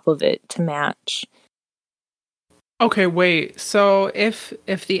top of it to match. Okay, wait. So if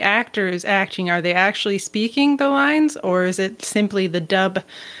the actor is acting, are they actually speaking the lines, or is it simply the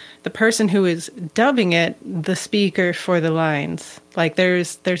person who is dubbing it, the speaker for the lines?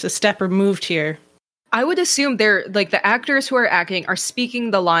 There's a step removed here. I would assume they're the actors who are acting are speaking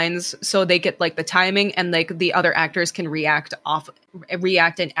the lines, so they get the timing, and the other actors can react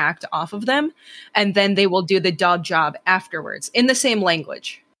and act off of them, and then they will do the dub job afterwards in the same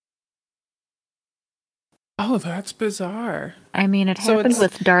language. Oh, that's bizarre. I mean, it happened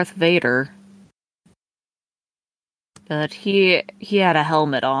with Darth Vader. But he had a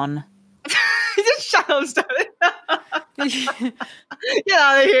helmet on. Just shut up, stop it. Get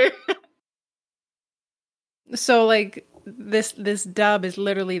out of here. So this dub is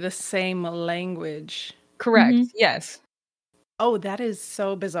literally the same language. Correct. Mm-hmm. Yes. Oh, that is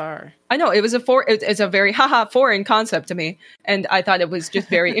so bizarre. I know, it was it's a very foreign concept to me, and I thought it was just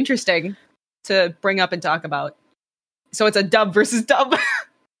very interesting to bring up and talk about. So it's a dub versus dub.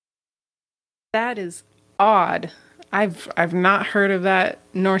 That is odd. I've not heard of that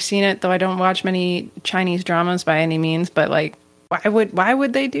nor seen it, though I don't watch many Chinese dramas by any means, but why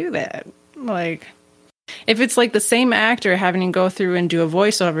would they do that? If it's the same actor having to go through and do a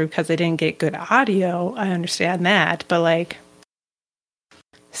voiceover because they didn't get good audio, I understand that, but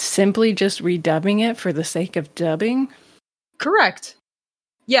simply just redubbing it for the sake of dubbing? Correct.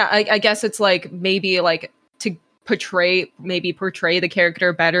 Yeah, I guess it's maybe to portray the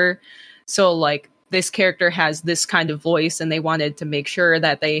character better. So this character has this kind of voice, and they wanted to make sure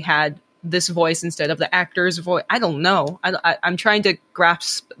that they had this voice instead of the actor's voice. I don't know. I'm trying to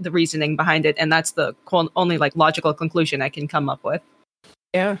grasp the reasoning behind it, and that's the only logical conclusion I can come up with.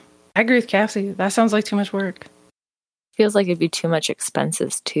 Yeah, I agree with Cassie. That sounds like too much work. Feels like it'd be too much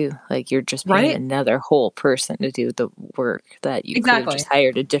expenses too. You're just paying another whole person to do the work that you could have just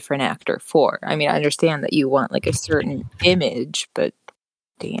hired a different actor for. I mean, I understand that you want a certain image, but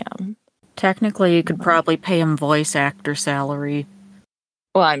damn. Technically, you could probably pay him voice actor salary.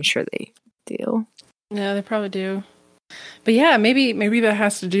 Well, I'm sure they do. Yeah, they probably do. But yeah, maybe that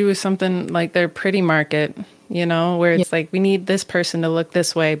has to do with something their pretty market, where it's we need this person to look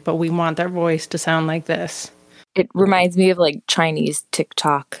this way, but we want their voice to sound like this. It reminds me of Chinese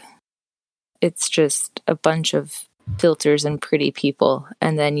TikTok. It's just a bunch of filters and pretty people,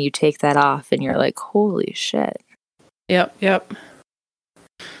 and then you take that off and you're like, holy shit. Yep.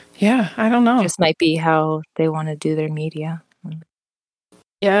 Yeah, I don't know. Just might be how they want to do their media.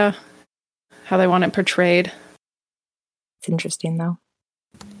 Yeah, how they want it portrayed. It's interesting, though.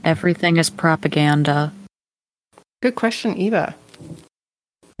 Everything is propaganda. Good question, Eva.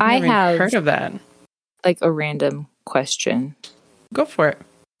 I Never even have heard of that. like a random question. Go for it.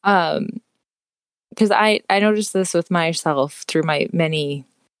 Because I noticed this with myself through my many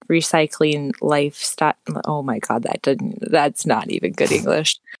recycling lifestyle. Oh my god, that's not even good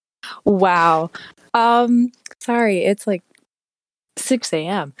English. Wow. Sorry, it's like 6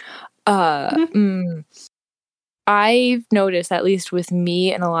 a.m. I've noticed, at least with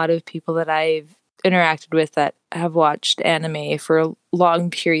me and a lot of people that I've interacted with that have watched anime for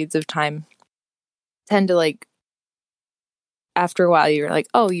long periods of time, tend to like, after a while, you're like,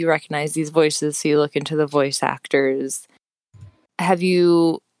 oh, you recognize these voices, so you look into the voice actors. Have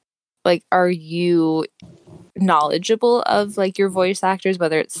you, like, are you knowledgeable of like your voice actors,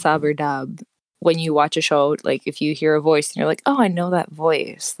 whether it's sub or dub, when you watch a show? Like, if you hear a voice and you're like, oh, I know that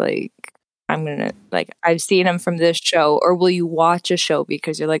voice, like, I'm gonna, like, I've seen him from this show. Or will you watch a show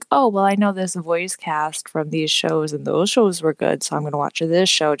because you're like, oh, well, I know this voice cast from these shows and those shows were good, so I'm gonna watch this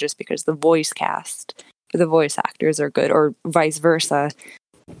show just because the voice cast or the voice actors are good, or vice versa.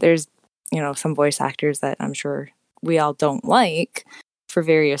 There's, some voice actors that I'm sure we all don't like for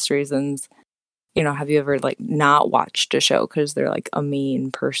various reasons. Have you ever like not watched a show because they're like a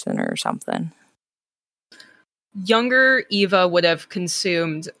mean person or something? Younger Eva would have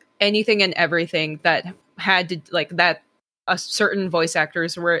consumed anything and everything that had to, like, that a certain voice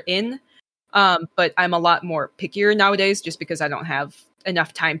actors were in. But I'm a lot more pickier nowadays just because I don't have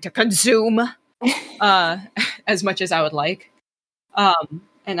enough time to consume as much as I would like.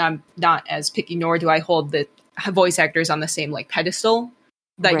 And I'm not as picky, nor do I hold the voice actors on the same like pedestal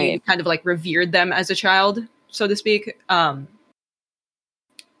that you kind of like revered them as a child, so to speak.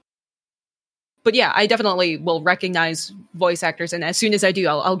 But yeah, I definitely will recognize voice actors, and as soon as I do,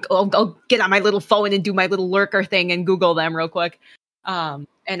 I'll get on my little phone and do my little lurker thing and Google them real quick. And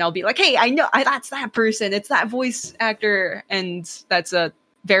I'll be like, hey, I know that's that person. It's that voice actor. And that's a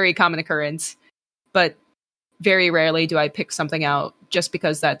very common occurrence. But very rarely do I pick something out just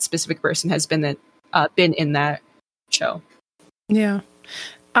because that specific person has been in that show. Yeah.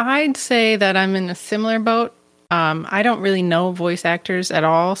 I'd say that I'm in a similar boat. I don't really know voice actors at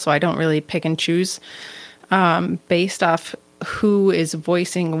all, so I don't really pick and choose based off who is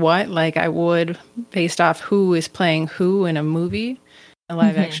voicing what, like I would based off who is playing who in a movie, a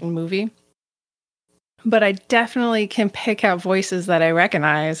live action movie. But I definitely can pick out voices that I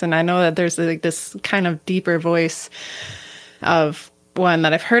recognize, and I know that there's like this kind of deeper voice of one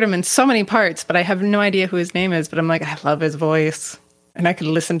that I've heard him in so many parts, but I have no idea who his name is, but I'm like, I love his voice, and I could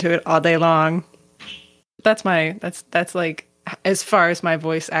listen to it all day long. That's like as far as my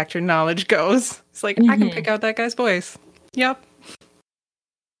voice actor knowledge goes. It's like, I can pick out that guy's voice. Yep.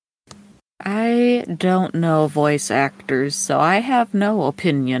 I don't know voice actors, so I have no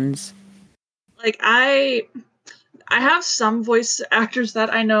opinions. Like, I have some voice actors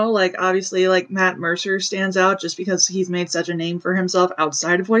that I know, like, obviously, like, Matt Mercer stands out just because he's made such a name for himself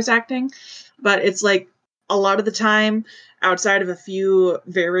outside of voice acting. But it's, like, a lot of the time, outside of a few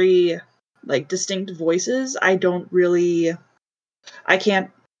very, like, distinct voices, I can't,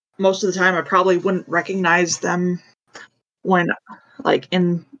 most of the time, I probably wouldn't recognize them when, like,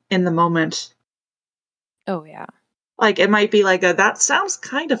 in the moment. Oh, yeah. Like, it might be like that sounds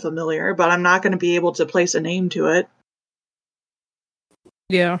kind of familiar, but I'm not going to be able to place a name to it.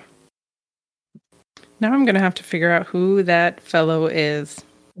 Yeah. Now I'm going to have to figure out who that fellow is.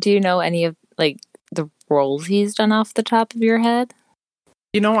 Do you know any of, like, the roles he's done off the top of your head?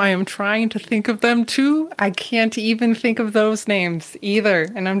 I am trying to think of them too. I can't even think of those names either.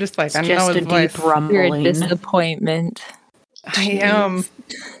 And I'm just like, It's I just know a his voice. deep rumbling. You're a disappointment. I am.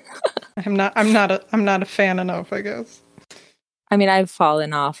 I'm not a fan enough, I guess. I mean, I've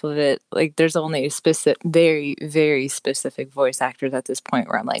fallen off of it. Like, there's only very, very specific voice actors at this point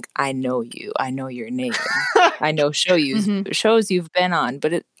where I'm like, I know you. I know your name. I know shows you've been on.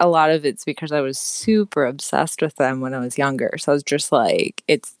 But a lot of it's because I was super obsessed with them when I was younger. So I was just like,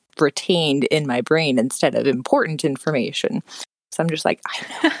 it's retained in my brain instead of important information. So I'm just like, I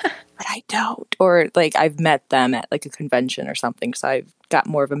know, but I don't. Or like, I've met them at like a convention or something. So I've got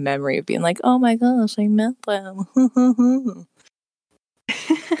more of a memory of being like, oh my gosh, I met them.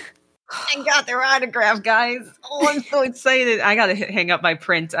 I got their autograph, guys. Oh, I'm so excited. I gotta hang up my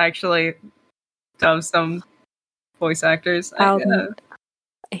print, actually, of some voice actors. I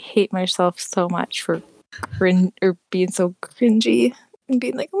hate myself so much for being so cringy and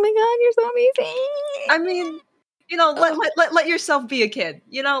being like, oh my god, you're so amazing. I mean, let yourself be a kid.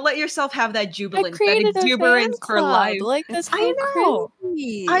 Let yourself have that jubilance, that exuberance for life. Like, that's I know.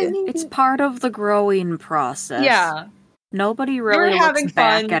 cringy. I mean, It's part of the growing process. Yeah. Nobody really having looks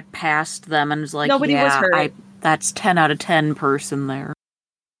back fun. at past them and is like, Nobody was hurt. that's 10 out of 10 person there.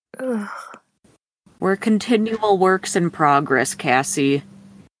 Ugh, We're continual works in progress, Cassie.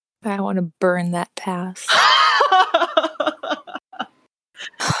 I want to burn that pass.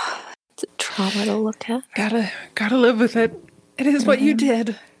 It's a trauma to look at. Gotta live with it. It is what you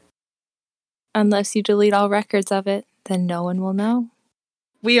did. Unless you delete all records of it, then no one will know.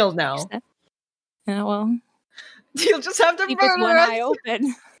 We'll know. Yeah, well, You'll just have to keep with murder one us. eye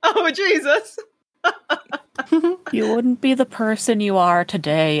open. Oh, Jesus. You wouldn't be the person you are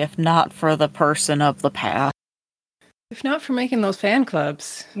today if not for the person of the past. If not for making those fan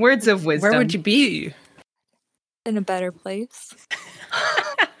clubs, Words of wisdom. where would you be? In a better place.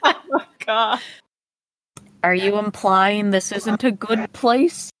 Oh, God. Are you implying this isn't a good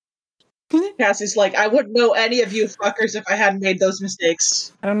place? Cassie's like, I wouldn't know any of you fuckers if I hadn't made those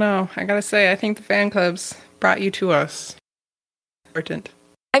mistakes. I don't know. I gotta say, I think the fan clubs brought you to us. Important.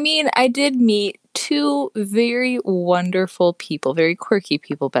 I mean, I did meet two very wonderful people, very quirky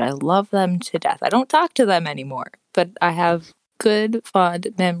people, but I love them to death. I don't talk to them anymore, but I have good, fond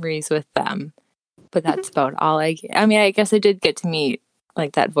memories with them. But that's about all I mean, I guess I did get to meet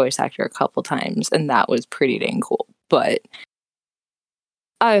like that voice actor a couple times, and that was pretty dang cool. But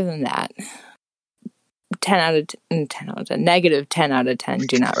other than that, 10 out of 10, negative 10 out of 10,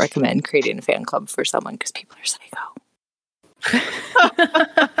 do not recommend creating a fan club for someone because people are psycho.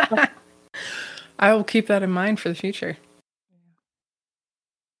 I will keep that in mind for the future.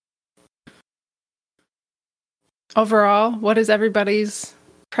 Overall, what is everybody's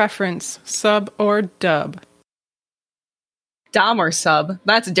preference, sub or dub? Dom or sub?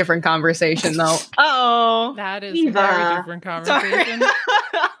 That's a different conversation, though. Oh. That is Eva. a very different conversation.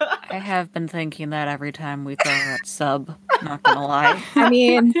 I have been thinking that every time we throw that sub, not gonna lie. I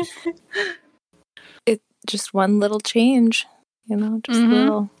mean, it's just one little change, just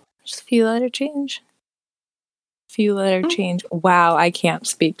a few letter change. Few letter change. Wow, I can't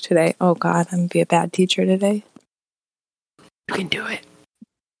speak today. Oh God, I'm gonna be a bad teacher today. You can do it.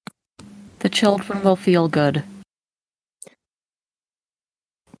 The children will feel good.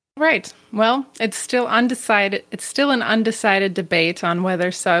 Right. Well, it's still undecided. It's still an undecided debate on whether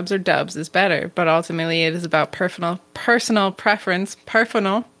subs or dubs is better, but ultimately it is about personal preference.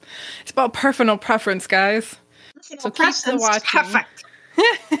 It's about personal preference, guys. So keep the watching. Perfect.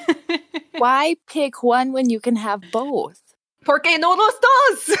 Why pick one when you can have both? Porque no los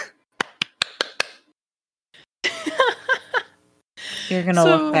dos. You're gonna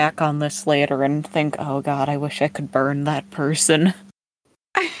look back on this later and think, oh God, I wish I could burn that person.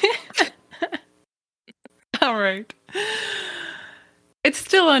 All right. It's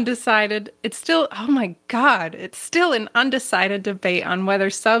still undecided. It's still, oh my God, it's still an undecided debate on whether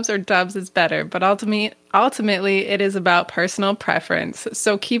subs or dubs is better, but ultimately it is about personal preference.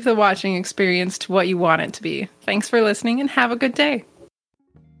 So keep the watching experience to what you want it to be. Thanks for listening and have a good day.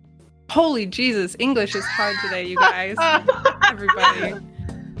 Holy Jesus, English is hard today, you guys. Everybody.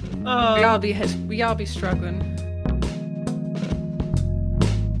 We all be struggling.